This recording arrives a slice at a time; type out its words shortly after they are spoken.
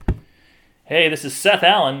Hey, this is Seth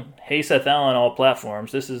Allen. Hey, Seth Allen, all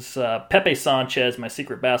platforms. This is Pepe Sanchez, my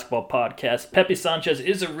secret basketball podcast. Pepe Sanchez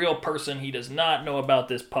is a real person. He does not know about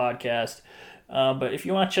this podcast. But if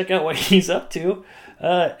you want to check out what he's up to,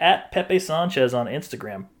 at Pepe Sanchez on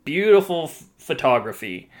Instagram. Beautiful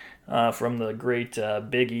photography from the great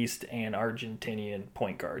Big East and Argentinian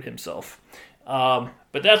point guard himself.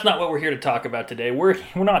 But that's not what we're here to talk about today. We're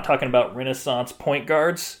not talking about Renaissance point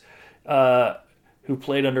guards who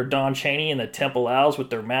played under Don Chaney in the Temple Owls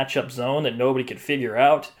with their matchup zone that nobody could figure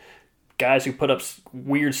out. Guys who put up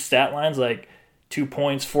weird stat lines like 2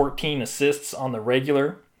 points, 14 assists on the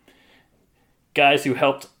regular. Guys who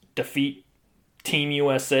helped defeat Team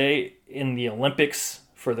USA in the Olympics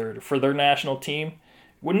for their national team.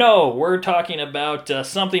 No, we're talking about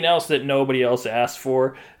something else that nobody else asked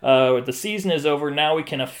for. The season is over. Now we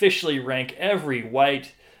can officially rank every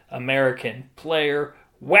white American player.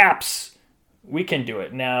 WAPs! We can do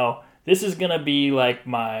it. Now, this is going to be like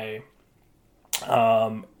my...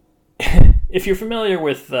 if you're familiar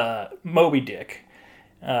with Moby Dick,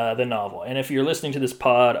 the novel, and if you're listening to this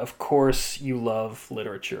pod, of course you love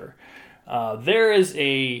literature. There is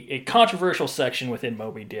a controversial section within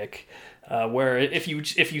Moby Dick where if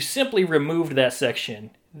you simply removed that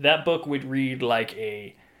section, that book would read like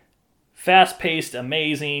a fast-paced,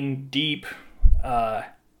 amazing, deep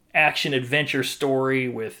action-adventure story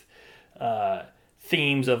with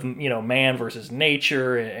themes of man versus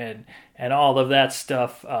nature and all of that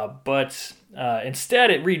stuff. But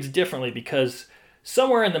instead, it reads differently because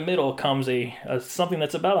somewhere in the middle comes something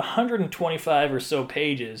that's about 125 or so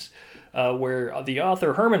pages, where the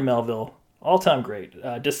author Herman Melville, all-time great,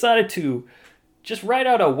 decided to just write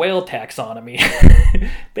out a whale taxonomy.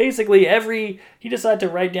 Basically, he decided to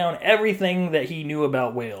write down everything that he knew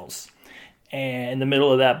about whales in the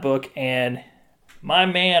middle of that book, and my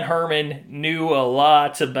man Herman knew a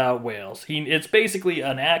lot about whales. It's basically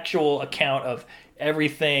an actual account of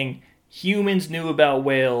everything humans knew about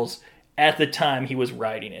whales at the time he was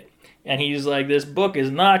writing it. And he's like, this book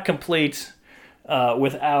is not complete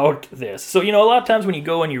without this. So, a lot of times when you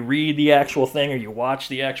go and you read the actual thing or you watch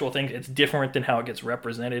the actual thing, it's different than how it gets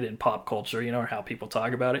represented in pop culture, or how people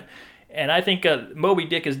talk about it. And I think Moby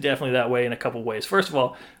Dick is definitely that way in a couple ways. First of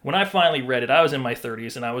all, when I finally read it, I was in my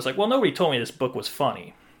 30s, and I was like, well, nobody told me this book was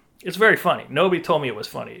funny. It's very funny. Nobody told me it was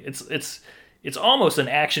funny. It's almost an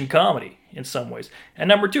action comedy in some ways. And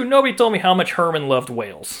number two, nobody told me how much Herman loved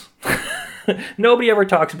whales. Nobody ever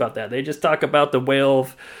talks about that. They just talk about the whale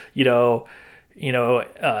of,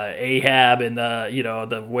 Ahab and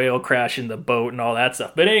the whale crashing the boat and all that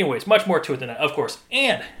stuff. But anyways, much more to it than that, of course.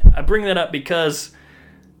 And I bring that up because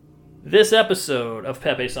this episode of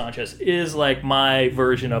Pepe Sanchez is like my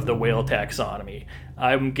version of the whale taxonomy.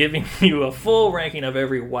 I'm giving you a full ranking of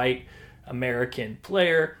every white American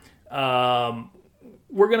player.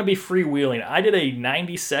 We're going to be freewheeling. I did a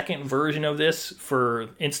 90-second version of this for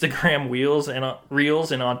Instagram Reels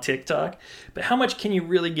and on TikTok. But how much can you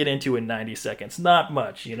really get into in 90 seconds? Not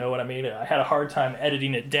much, you know what I mean? I had a hard time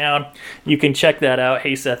editing it down. You can check that out.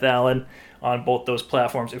 Hey, Seth Allen, on both those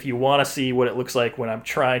platforms if you want to see what it looks like when I'm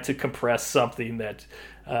trying to compress something that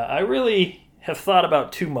I really have thought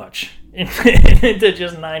about too much into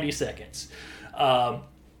just 90 seconds. I'm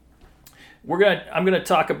going to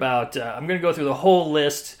talk about, I'm going to go through the whole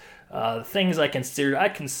list, things I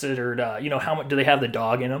considered. How much do they have the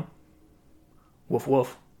dog in them? Woof,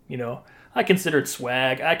 woof. I considered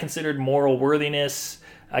swag. I considered moral worthiness.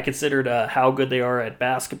 I considered how good they are at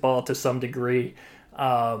basketball to some degree.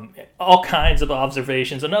 All kinds of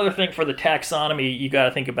observations. Another thing for the taxonomy you got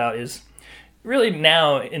to think about is really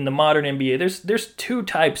now in the modern NBA, there's two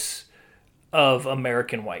types of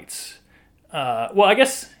American whites. Well, I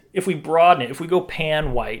guess if we broaden it, if we go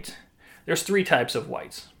pan-white, there's three types of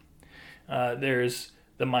whites. There's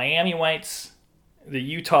the Miami whites, the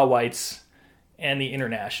Utah whites, and the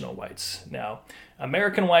international whites. Now,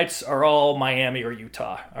 American whites are all Miami or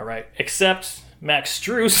Utah, all right, except Max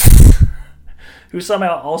Strus, who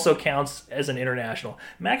somehow also counts as an international.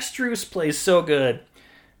 Max Strus plays so good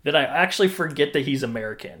that I actually forget that he's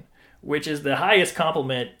American, which is the highest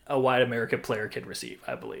compliment a white American player could receive,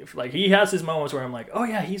 I believe. Like, he has his moments where I'm like,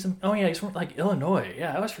 he's from like Illinois.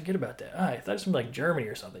 Yeah, I always forget about that. I thought he was from like Germany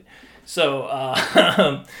or something. So,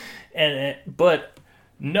 but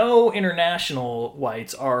no international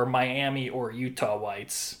whites are Miami or Utah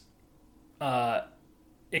whites,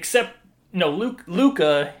 except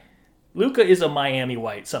Luka. Luka is a Miami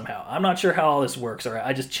white somehow. I'm not sure how all this works. All right,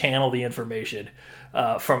 I just channel the information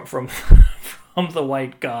from the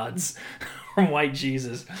white gods, from white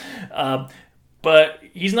Jesus. But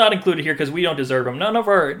he's not included here because we don't deserve him. None of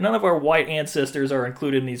our white ancestors are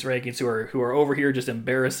included in these rankings who are over here just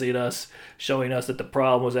embarrassing us, showing us that the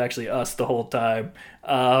problem was actually us the whole time.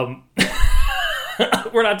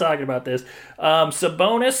 We're not talking about this.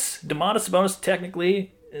 Domantas Sabonis,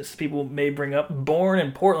 technically, as people may bring up, born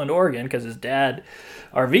in Portland, Oregon, because his dad,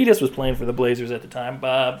 Arvydas, was playing for the Blazers at the time.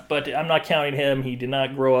 But I'm not counting him. He did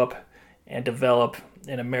not grow up and develop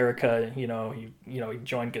in America. He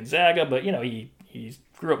joined Gonzaga, but he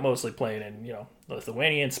grew up mostly playing in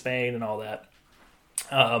Lithuania and Spain and all that.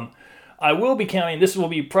 I will be counting. This will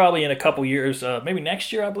be probably in a couple years, maybe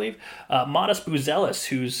next year, I believe. Modest Buzelis,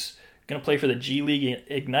 who's going to play for the G League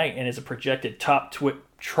Ignite and is a projected top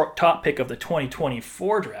pick of the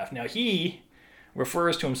 2024 draft. Now, he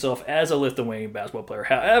refers to himself as a Lithuanian basketball player.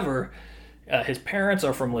 However, his parents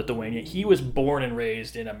are from Lithuania. He was born and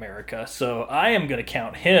raised in America, so I am going to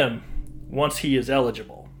count him once he is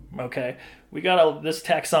eligible. Okay, we got this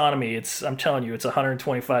taxonomy. I'm telling you, it's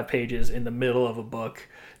 125 pages in the middle of a book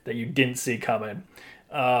that you didn't see coming.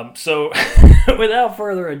 So, without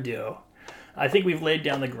further ado, I think we've laid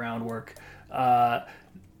down the groundwork.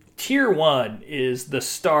 Tier 1 is the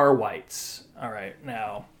Star Whites. All right,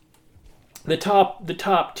 now the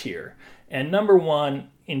top tier, and number 1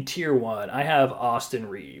 in Tier 1, I have Austin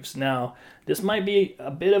Reeves. Now, this might be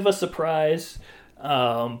a bit of a surprise,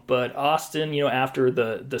 but Austin, after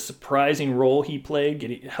the surprising role he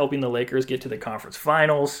played, helping the Lakers get to the conference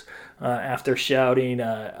finals, after shouting,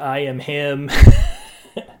 "I am him,"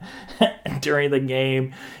 during the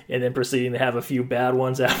game, and then proceeding to have a few bad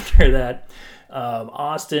ones after that.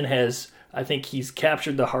 Austin I think he's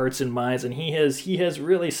captured the hearts and minds, and he has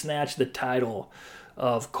really snatched the title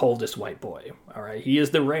of coldest white boy. All right, he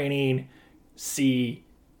is the reigning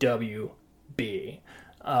CWB.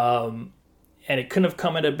 And it couldn't have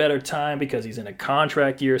come at a better time because he's in a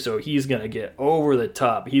contract year, so he's going to get over the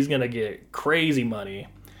top. He's going to get crazy money,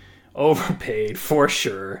 overpaid for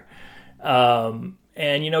sure. And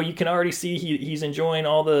you can already see he's enjoying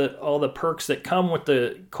all the perks that come with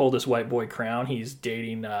the coldest white boy crown. He's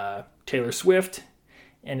dating Taylor Swift,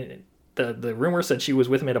 and the rumor said she was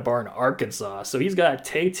with him at a bar in Arkansas. So he's got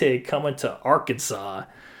Tay-Tay coming to Arkansas.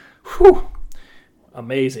 Whew,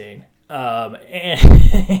 amazing. And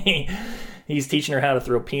he's teaching her how to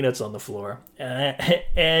throw peanuts on the floor. And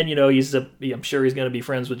I'm sure he's going to be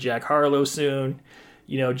friends with Jack Harlow soon.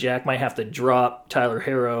 Jack might have to drop Tyler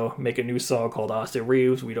Herro, make a new song called Austin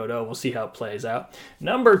Reeves. We don't know. We'll see how it plays out.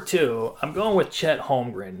 Number 2, I'm going with Chet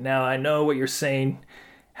Holmgren. Now, I know what you're saying.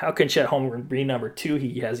 How can Chet Holmgren be number 2?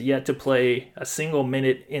 He has yet to play a single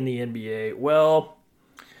minute in the NBA. Well,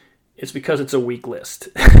 it's because it's a weak list.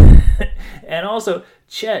 And also,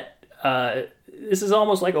 Chet, this is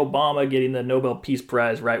almost like Obama getting the Nobel Peace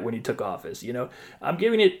Prize right when he took office. I'm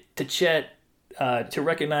giving it to Chet to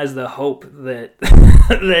recognize the hope that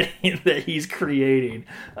that he's creating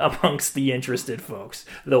amongst the interested folks,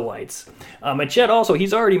 the whites. And Chet also,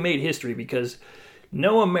 he's already made history because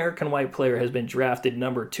no American white player has been drafted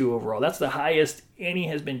number 2 overall. That's the highest any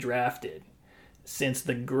has been drafted since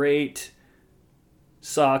the great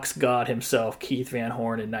Sox god himself, Keith Van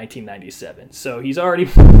Horn, in 1997. So he's already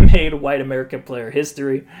made white American player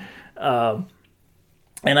history. And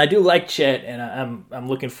I do like Chet, and I'm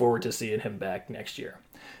looking forward to seeing him back next year.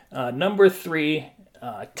 Number 3,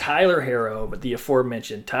 Tyler Herro, but the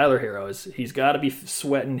aforementioned Tyler Herro, he's got to be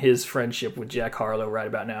sweating his friendship with Jack Harlow right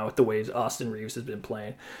about now with the ways Austin Reeves has been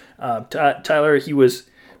playing. Tyler,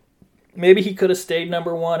 maybe he could have stayed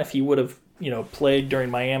number 1 if he would have played during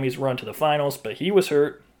Miami's run to the finals, but he was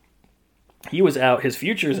hurt. He was out. His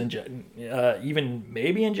future's even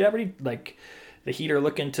maybe in jeopardy. Like, the Heat are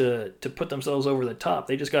looking to put themselves over the top.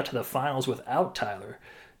 They just got to the finals without Tyler.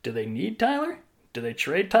 Do they need Tyler? Do they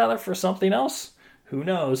trade Tyler for something else? Who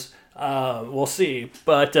knows? We'll see.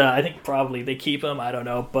 But I think probably they keep him. I don't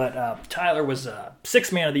know. But Tyler was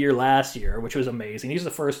 6th man of the year last year, which was amazing. He's the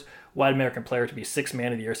first white American player to be 6th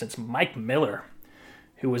man of the year since Mike Miller,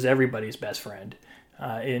 who was everybody's best friend,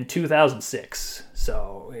 in 2006.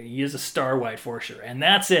 So he is a star white for sure. And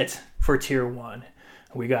that's it for Tier 1.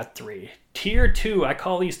 We got 3. Tier 2, I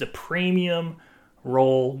call these the premium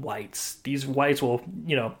role whites. These whites will,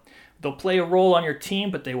 they'll play a role on your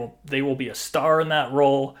team, but they will be a star in that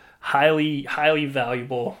role. Highly, highly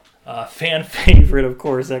valuable. Fan favorite, of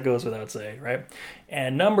course, that goes without saying, right?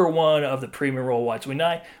 And number 1 of the premium role whites. When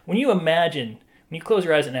you close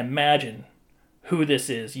your eyes and imagine who this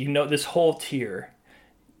is, this whole tier,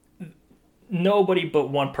 nobody but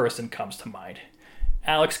one person comes to mind.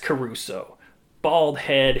 Alex Caruso. Bald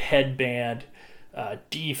head, headband,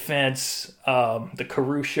 defense, the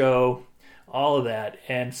Caruso, all of that.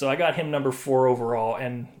 And so I got him number 4 overall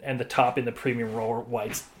and the top in the premium roll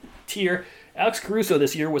whites tier. Alex Caruso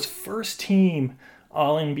this year was first team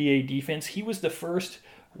All-NBA defense. He was the first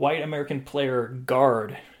white American player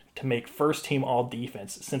guard to make first team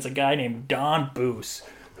All-Defense since a guy named Don Boos,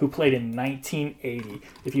 who played in 1980.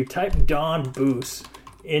 If you type Don Boos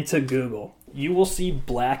into Google, you will see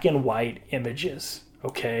black and white images,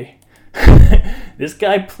 okay? This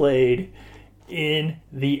guy played in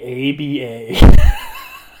the ABA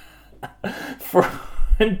for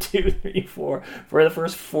 1, 2, 3, 4. For the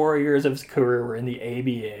first 4 years of his career, were in the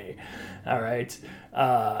ABA. All right.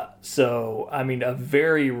 So, I mean, a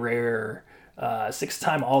very rare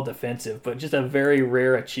 6-time all-defensive, but just a very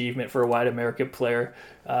rare achievement for a white American player.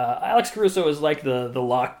 Alex Caruso is like the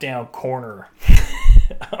lockdown corner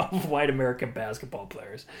of white American basketball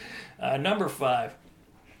players. Number 5,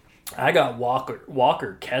 I got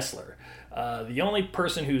Walker Kessler. The only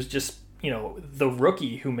person who's just, the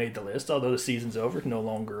rookie who made the list, although the season's over, no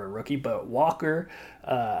longer a rookie, but Walker,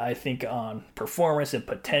 I think on performance and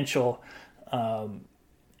potential,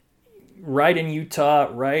 right in Utah,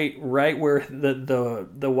 right where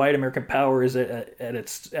the white American power is at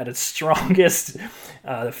its strongest.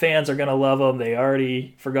 The fans are gonna love him. They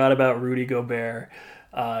already forgot about Rudy Gobert.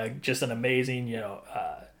 Just an amazing,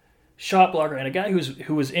 shot blocker, and a guy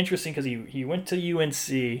who was interesting because he went to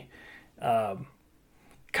UNC,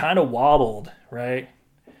 kind of wobbled, right?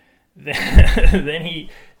 Then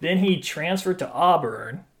he transferred to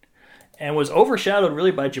Auburn and was overshadowed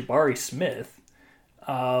really by Jabari Smith.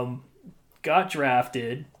 Got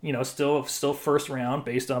drafted, still first round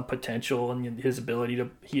based on potential and his ability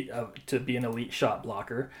to be an elite shot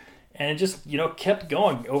blocker, and it just kept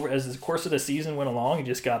going over as the course of the season went along. He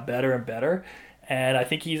just got better and better, and I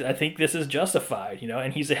think this is justified,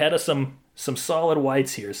 and he's ahead of some solid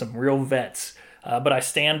whites here, some real vets. But I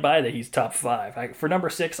stand by that he's top 5. For number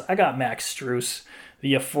 6, I got Max Strus,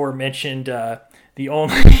 the aforementioned, the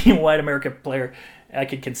only white American player I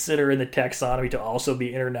could consider in the taxonomy to also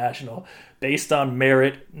be international, based on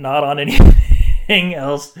merit, not on anything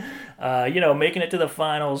else. Making it to the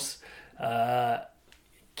finals,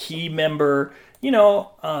 key member,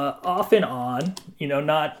 off and on,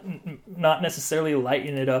 not necessarily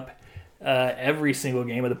lighting it up every single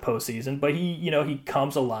game of the postseason, but he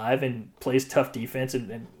comes alive and plays tough defense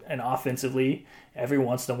and offensively every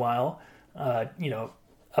once in a while,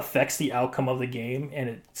 affects the outcome of the game, and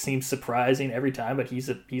it seems surprising every time, but he's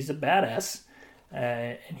a badass,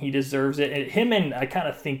 and he deserves it. And I kind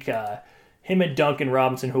of think him and Duncan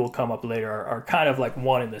Robinson, who will come up later, are kind of like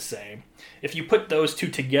one and the same. If you put those two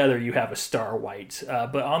together, you have a star white,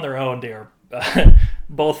 but on their own, they are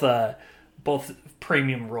both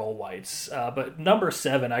premium roll whites. But number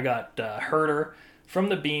 7, I got Herter from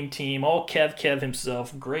the Beam team. Old Kev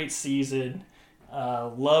himself. Great season.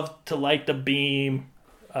 Loved to light the beam.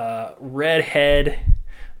 Redhead.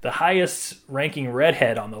 The highest ranking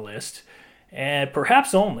redhead on the list. And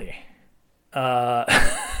perhaps only.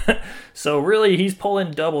 So really, he's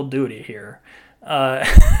pulling double duty here. So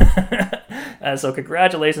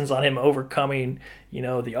congratulations on him overcoming,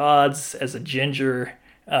 the odds as a ginger,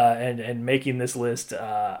 and making this list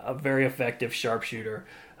a very effective sharpshooter.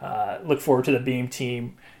 Look forward to the Beam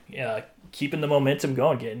team keeping the momentum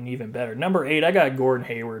going, getting even better. Number 8, I got Gordon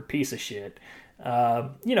Hayward, piece of shit.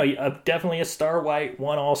 Definitely a star white,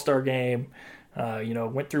 won All-Star game.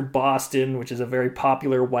 Went through Boston, which is a very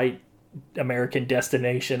popular white American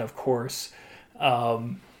destination, of course.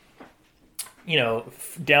 Down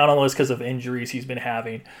on the list because of injuries he's been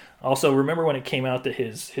having. Also, remember when it came out that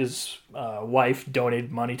his wife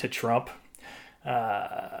donated money to Trump?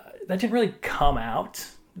 That didn't really come out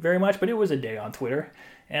very much, but it was a day on Twitter,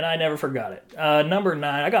 and I never forgot it. Number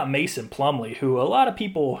 9, I got Mason Plumlee, who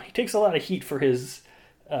he takes a lot of heat for his...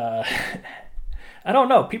 I don't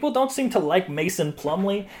know. People don't seem to like Mason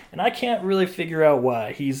Plumlee, and I can't really figure out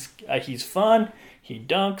why. He's fun. He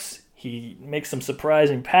dunks. He makes some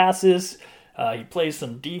surprising passes. He plays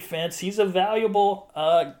some defense. He's a valuable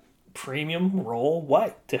premium role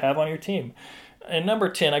white to have on your team. And number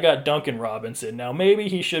 10, I got Duncan Robinson. Now, maybe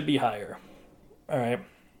he should be higher. All right.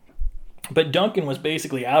 But Duncan was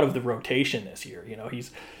basically out of the rotation this year.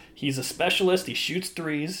 He's a specialist. He shoots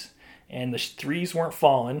threes, and the threes weren't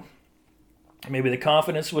falling. Maybe the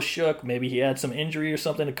confidence was shook. Maybe he had some injury or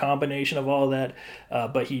something, a combination of all that.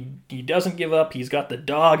 But he doesn't give up. He's got the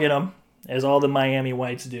dog in him, as all the Miami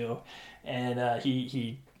Whites do. And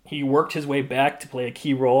he worked his way back to play a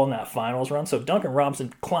key role in that finals run. So Duncan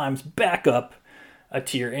Robinson climbs back up a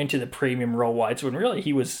tier into the premium role whites when really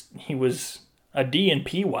he was a D and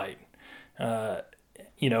P white.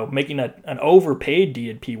 making an overpaid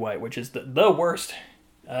D&P white, which is the worst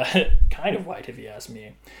kind of white, if you ask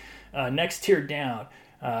me. Next tier down,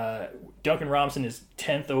 Duncan Robinson is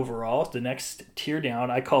 10th overall. The next tier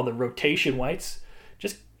down, I call the rotation whites.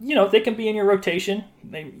 Just, they can be in your rotation.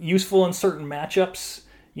 They're useful in certain matchups.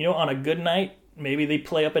 On a good night, maybe they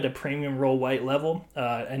play up at a premium role white level.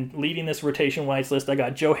 And leading this rotation whites list, I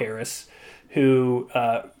got Joe Harris, who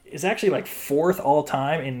is actually like 4th all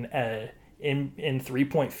time in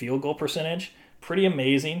 3-point field goal percentage. Pretty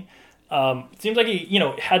amazing. Seems like he,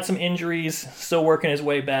 had some injuries, still working his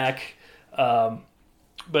way back.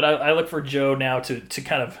 But I look for Joe now to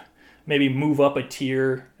kind of maybe move up a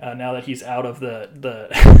tier now that he's out of the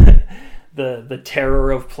the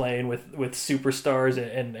terror of playing with superstars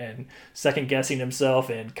and second guessing himself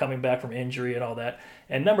and coming back from injury and all that.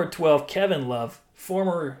 And number 12, Kevin Love,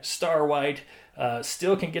 former star white,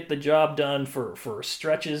 still can get the job done for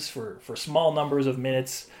stretches, for small numbers of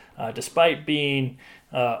minutes, despite being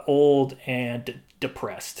old and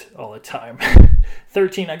depressed all the time.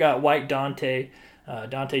 13, I got White Dante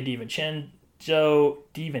DiVincenzo,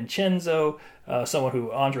 someone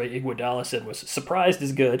who Andre Iguodala said was surprised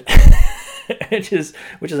is good, which is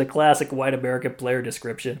a classic white American player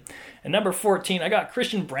description. And number 14, I got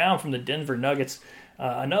Christian Braun from the Denver Nuggets,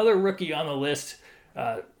 another rookie on the list.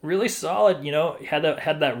 Really solid,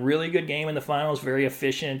 had that really good game in the finals, very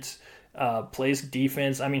efficient, plays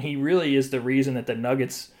defense. I mean, he really is the reason that the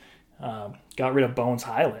Nuggets got rid of Bones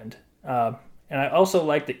Highland. And I also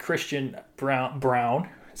like that Christian Braun,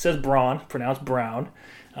 it says Braun, pronounced Brown,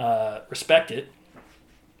 respect it.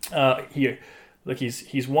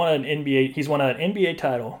 He's won an NBA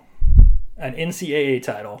title, an NCAA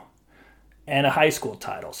title, and a high school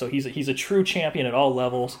title. So he's a true champion at all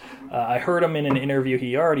levels. I heard him in an interview.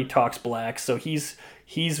 He already talks black, so he's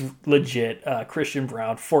legit. Christian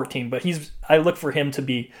Braun, 14, but I look for him to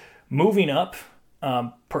be moving up,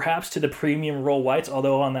 perhaps to the premium role whites.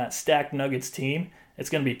 Although on that stacked Nuggets team, it's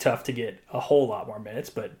going to be tough to get a whole lot more minutes.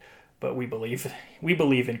 But we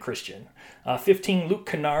believe in Christian. 15, Luke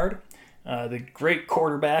Kennard, the great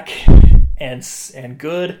quarterback and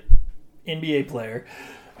good NBA player.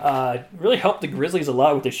 Really helped the Grizzlies a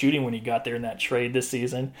lot with the shooting when he got there in that trade this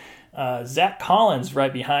season. Zach Collins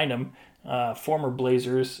right behind him, former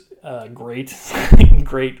Blazers, great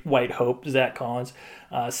white hope, Zach Collins.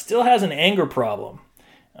 Still has an anger problem,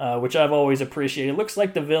 which I've always appreciated. Looks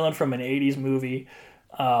like the villain from an 80s movie.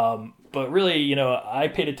 But really, I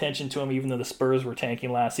paid attention to him even though the Spurs were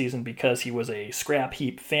tanking last season because he was a scrap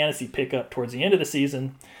heap fantasy pickup towards the end of the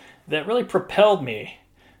season that really propelled me.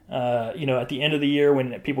 At the end of the year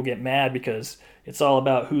when people get mad because it's all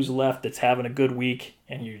about who's left that's having a good week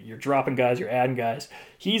and you're dropping guys, you're adding guys.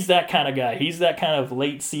 He's that kind of guy. He's that kind of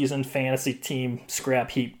late season fantasy team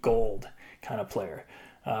scrap heap gold kind of player.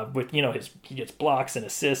 He gets blocks and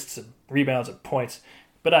assists and rebounds and points.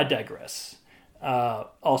 But I digress.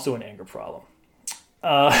 Also an anger problem.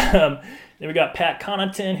 Then we got Pat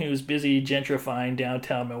Connaughton, who's busy gentrifying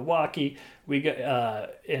downtown Milwaukee.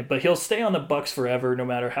 But he'll stay on the Bucks forever, no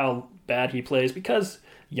matter how bad he plays, because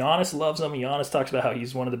Giannis loves him. Giannis talks about how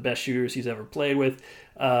he's one of the best shooters he's ever played with.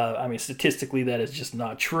 Statistically, that is just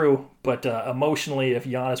not true. But emotionally, if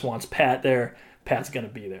Giannis wants Pat there, Pat's going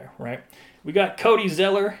to be there, right? We got Cody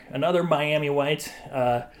Zeller, another Miami White,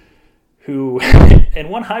 who, in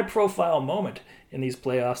one high-profile moment in these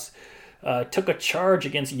playoffs, took a charge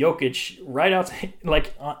against Jokic right out,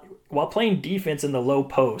 while playing defense in the low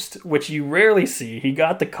post, which you rarely see. He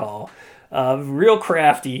got the call. Real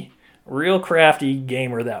crafty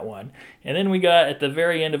gamer, that one. And then we got, at the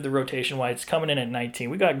very end of the rotation whites, coming in at 19,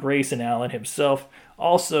 we got Grayson Allen himself,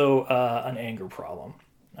 also an anger problem.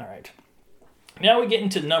 All right. Now we get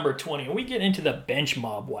into number 20, and we get into the bench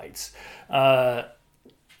mob whites.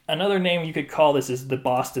 Another name you could call this is the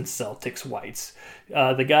Boston Celtics whites.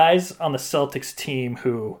 The guys on the Celtics team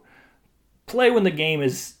who play when the game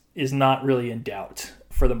is not really in doubt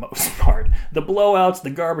for the most part. The blowouts, the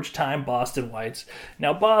garbage time Boston whites.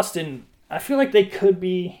 Now Boston, I feel like they could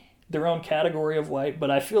be their own category of white,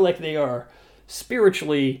 but I feel like they are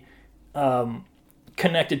spiritually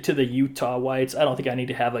connected to the Utah whites. I don't think I need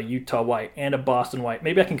to have a Utah white and a Boston white.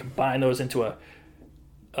 Maybe I can combine those into a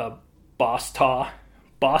Bostaw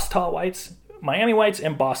whites, Miami whites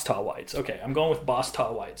and Bostaw whites. Okay, I'm going with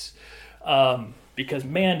Bostaw whites. Because,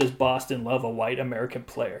 man, does Boston love a white American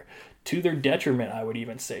player. To their detriment, I would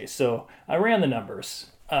even say. So I ran the numbers.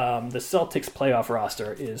 The Celtics playoff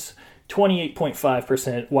roster is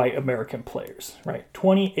 28.5% white American players, right?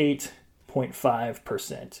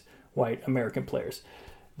 28.5% white American players.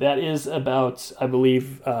 That is about, I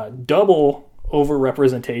believe, double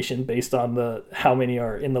overrepresentation based on how many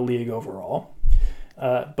are in the league overall.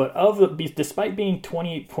 But despite being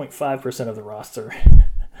 28.5% of the roster,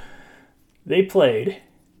 they played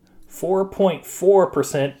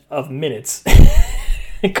 4.4% of minutes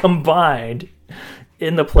combined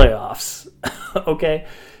in the playoffs. Okay,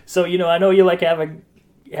 so I know you like having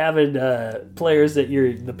players that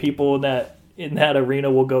the people in that arena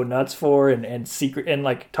will go nuts for and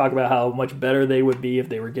like talk about how much better they would be if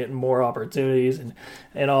they were getting more opportunities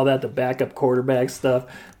and all that, the backup quarterback stuff.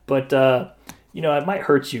 But it might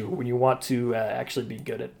hurt you when you want to actually be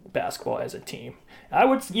good at basketball as a team. I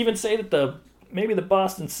would even say that maybe the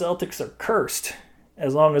Boston Celtics are cursed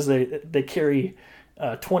as long as they carry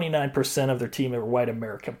 29% of their team are white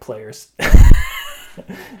American players.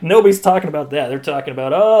 Nobody's talking about that. They're talking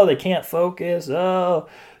about, they can't focus. Oh,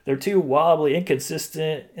 they're too wobbly,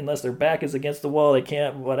 inconsistent. Unless their back is against the wall, they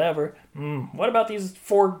can't, whatever. What about these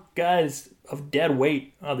 4 guys of dead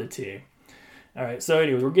weight on the team? All right, so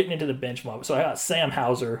anyways, we're getting into the bench mob. So I got Sam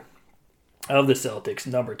Hauser of the Celtics,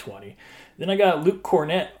 number 20. Then I got Luke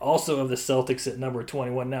Cornett, also of the Celtics, at number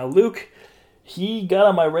 21. Now, Luke, he got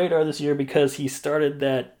on my radar this year because he started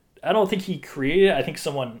that. I don't think he created it. I think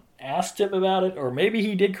someone asked him about it, or maybe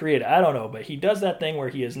he did create it. I don't know, but he does that thing where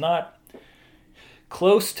he is not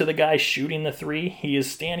close to the guy shooting the three. He is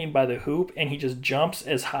standing by the hoop, and he just jumps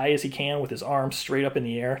as high as he can with his arms straight up in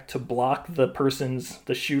the air to block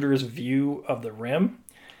the shooter's view of the rim.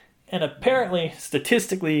 And apparently,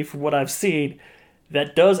 statistically, from what I've seen,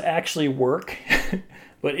 that does actually work,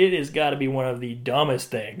 but it has got to be one of the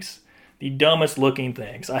dumbest looking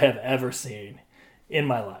things I have ever seen in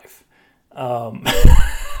my life.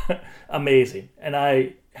 Amazing, and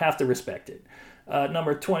I have to respect it.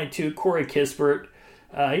 Number 22, Corey Kispert.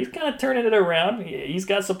 He's kind of turning it around. He's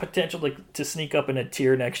got some potential to sneak up in a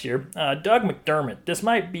tier next year. Doug McDermott. This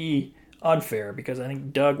might be unfair because I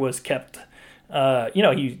think Doug was kept.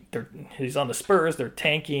 He's on the Spurs. They're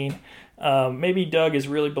tanking. Maybe Doug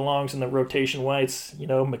really belongs in the rotation whites.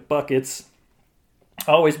 McBuckets.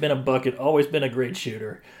 Always been a bucket. Always been a great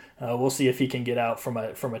shooter. We'll see if he can get out from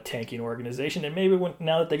a tanking organization. And maybe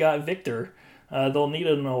now that they got Victor, they'll need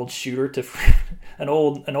an old shooter an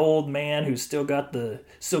old man who's still got a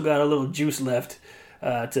little juice left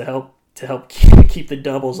to help keep the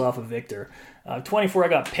doubles off of Victor. 24, I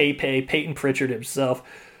got Peyton Pritchard himself,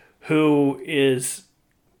 who is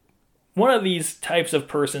one of these types of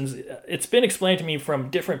persons. It's been explained to me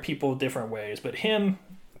from different people different ways, but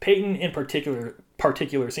Peyton in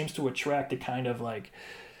particular seems to attract a kind of like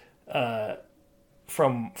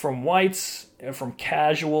from whites, from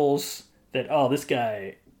casuals, that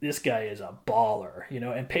this guy is a baller,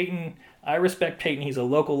 and Peyton, I respect Peyton. He's a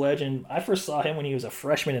local legend. I first saw him when he was a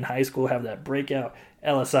freshman in high school, have that breakout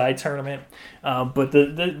LSI tournament. But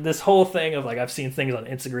this whole thing of I've seen things on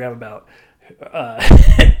Instagram about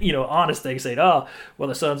honest things saying,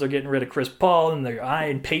 the Suns are getting rid of Chris Paul and they're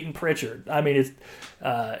eyeing Peyton Pritchard. I mean,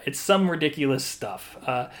 it's some ridiculous stuff.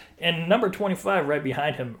 And number 25, right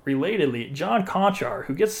behind him, relatedly, John Conchar,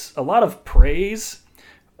 who gets a lot of praise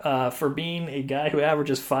for being a guy who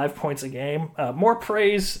averages 5 points a game. More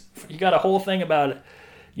praise. You got a whole thing about,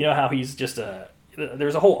 how he's just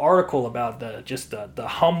there's a whole article about the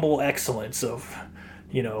humble excellence of,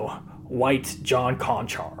 white John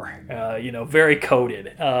Conchar. Very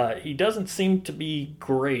coded. He doesn't seem to be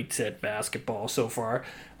great at basketball so far.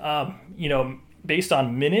 Based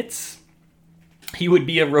on minutes, he would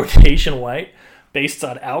be a rotation white. Based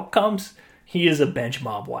on outcomes, he is a bench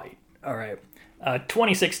mob white. All right.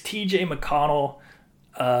 26, TJ McConnell.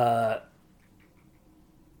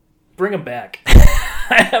 Bring him back.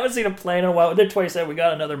 I haven't seen him play in a while. Then 27, we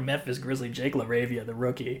got another Memphis Grizzly, Jake LaRavia, the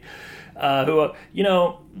rookie, who,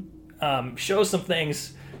 shows some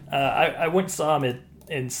things. I went and saw him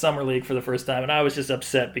in Summer League for the first time, and I was just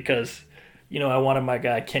upset because, I wanted my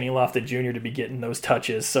guy Kenny Lofton Jr. to be getting those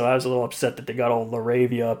touches. So I was a little upset that they got old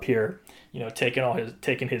LaRavia up here,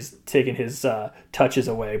 taking his touches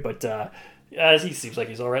away. But he seems like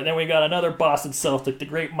he's all right. Then we got another Boston Celtic, the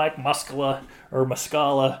great Mike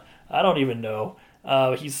Muscala. I don't even know.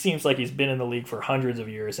 He seems like he's been in the league for hundreds of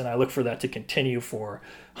years, and I look for that to continue for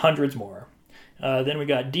hundreds more. Then we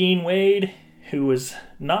got Dean Wade, who is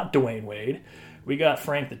not Dwayne Wade. We got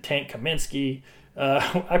Frank the Tank Kaminsky.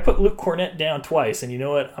 I put Luke Cornett down twice, and you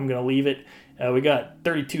know what? I'm going to leave it. We got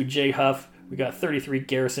 32 Jay Huff. We got 33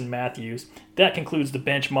 Garrison Matthews. That concludes the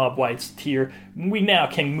bench mob whites tier. We now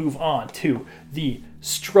can move on to the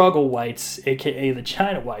struggle whites, aka the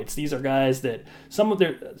China whites. These are guys that some of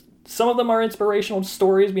them are inspirational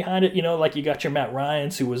stories behind it. Like you got your Matt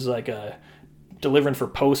Ryans, who was delivering for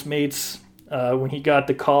Postmates when he got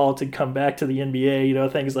the call to come back to the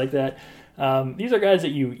NBA, things like that. These are guys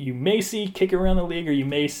that you may see kick around the league, or you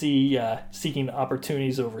may see seeking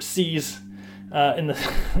opportunities overseas in the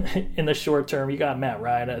in the short term. You got Matt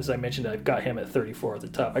Ryan, as I mentioned. I've got him at 34 at the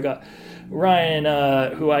top. I got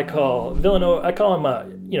Ryan, who I call Villanova. I call him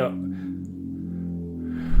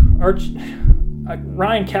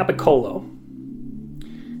Ryan Capicolo.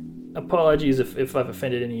 Apologies if I've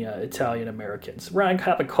offended any Italian Americans. Ryan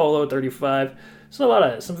Capicolo, 35. So a lot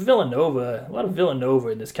of Villanova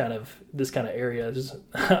in this kind of area.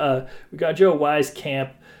 We got Joe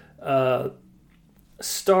Wieskamp,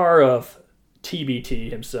 star of TBT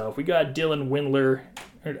himself. We got Dylan Windler.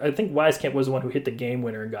 I think Wieskamp was the one who hit the game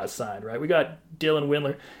winner and got signed, right? We got Dylan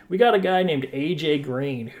Windler. We got a guy named AJ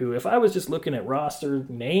Green, who, if I was just looking at roster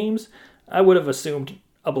names, I would have assumed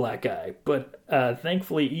a black guy. But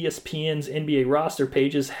thankfully, ESPN's NBA roster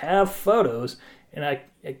pages have photos, and I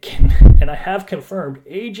have confirmed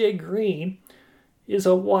AJ Green is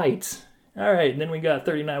a white. All right, and then we got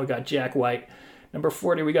 39. We got Jack White. Number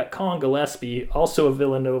 40, we got Colin Gillespie, also a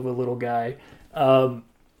Villanova little guy.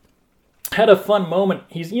 Had a fun moment.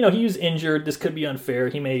 He was injured. This could be unfair.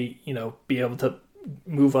 He may, be able to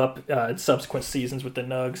move up in subsequent seasons with the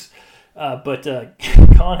Nugs. But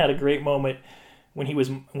Colin had a great moment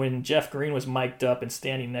when Jeff Green was mic'd up and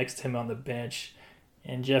standing next to him on the bench,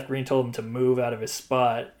 and Jeff Green told him to move out of his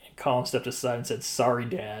spot. And Colin stepped aside and said, "Sorry,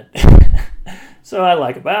 Dad." So I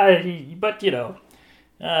like it, but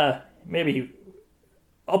maybe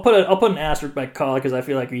I'll put an asterisk by Colin, because I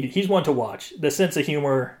feel like he's one to watch. The sense of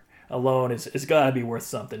humor alone is got to be worth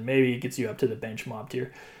something. Maybe it gets you up to the bench mob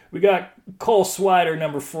tier. We got Cole Swider,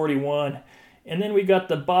 number 41. And then we got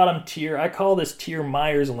the bottom tier. I call this tier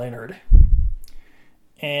Myers-Leonard.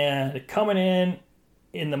 And coming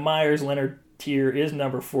in the Myers-Leonard tier is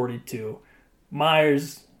number 42,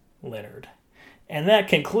 Myers-Leonard. And that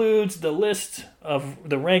concludes the list of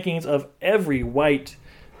the rankings of every white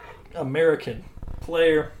American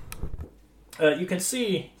player. You can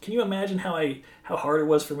see, can you imagine how hard it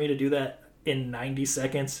was for me to do that in 90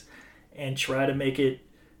 seconds and try to make it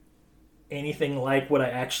anything like what I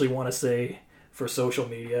actually want to say for social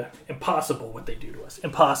media? Impossible what they do to us.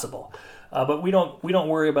 Impossible. But we don't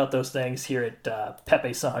worry about those things here at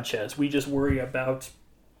Pepe Sanchez. We just worry about,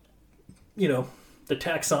 the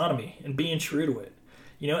taxonomy and being true to it,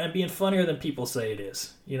 and being funnier than people say it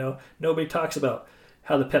is. Nobody talks about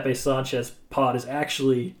how the Pepe Sanchez pod is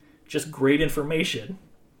actually just great information,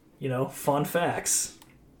 fun facts,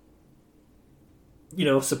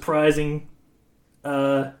 surprising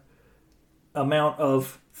amount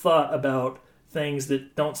of thought about things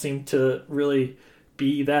that don't seem to really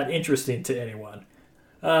be that interesting to anyone.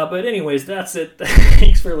 But anyways, that's it.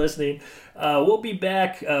 Thanks for listening. We'll be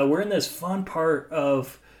back. We're in this fun part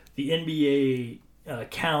of the NBA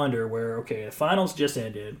calendar where, the finals just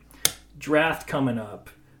ended, draft coming up,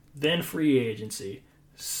 then free agency,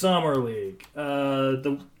 summer league,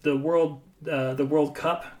 the World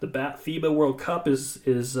Cup, the FIBA World Cup is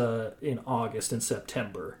in August and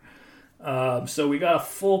September. So we got a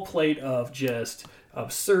full plate of just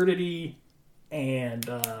absurdity and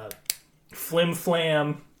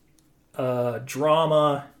flim-flam,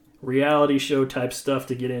 drama, reality show type stuff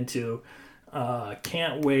to get into.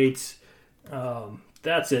 Can't wait.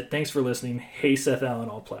 That's it. Thanks for listening. Hey, Seth Allen,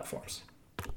 all platforms.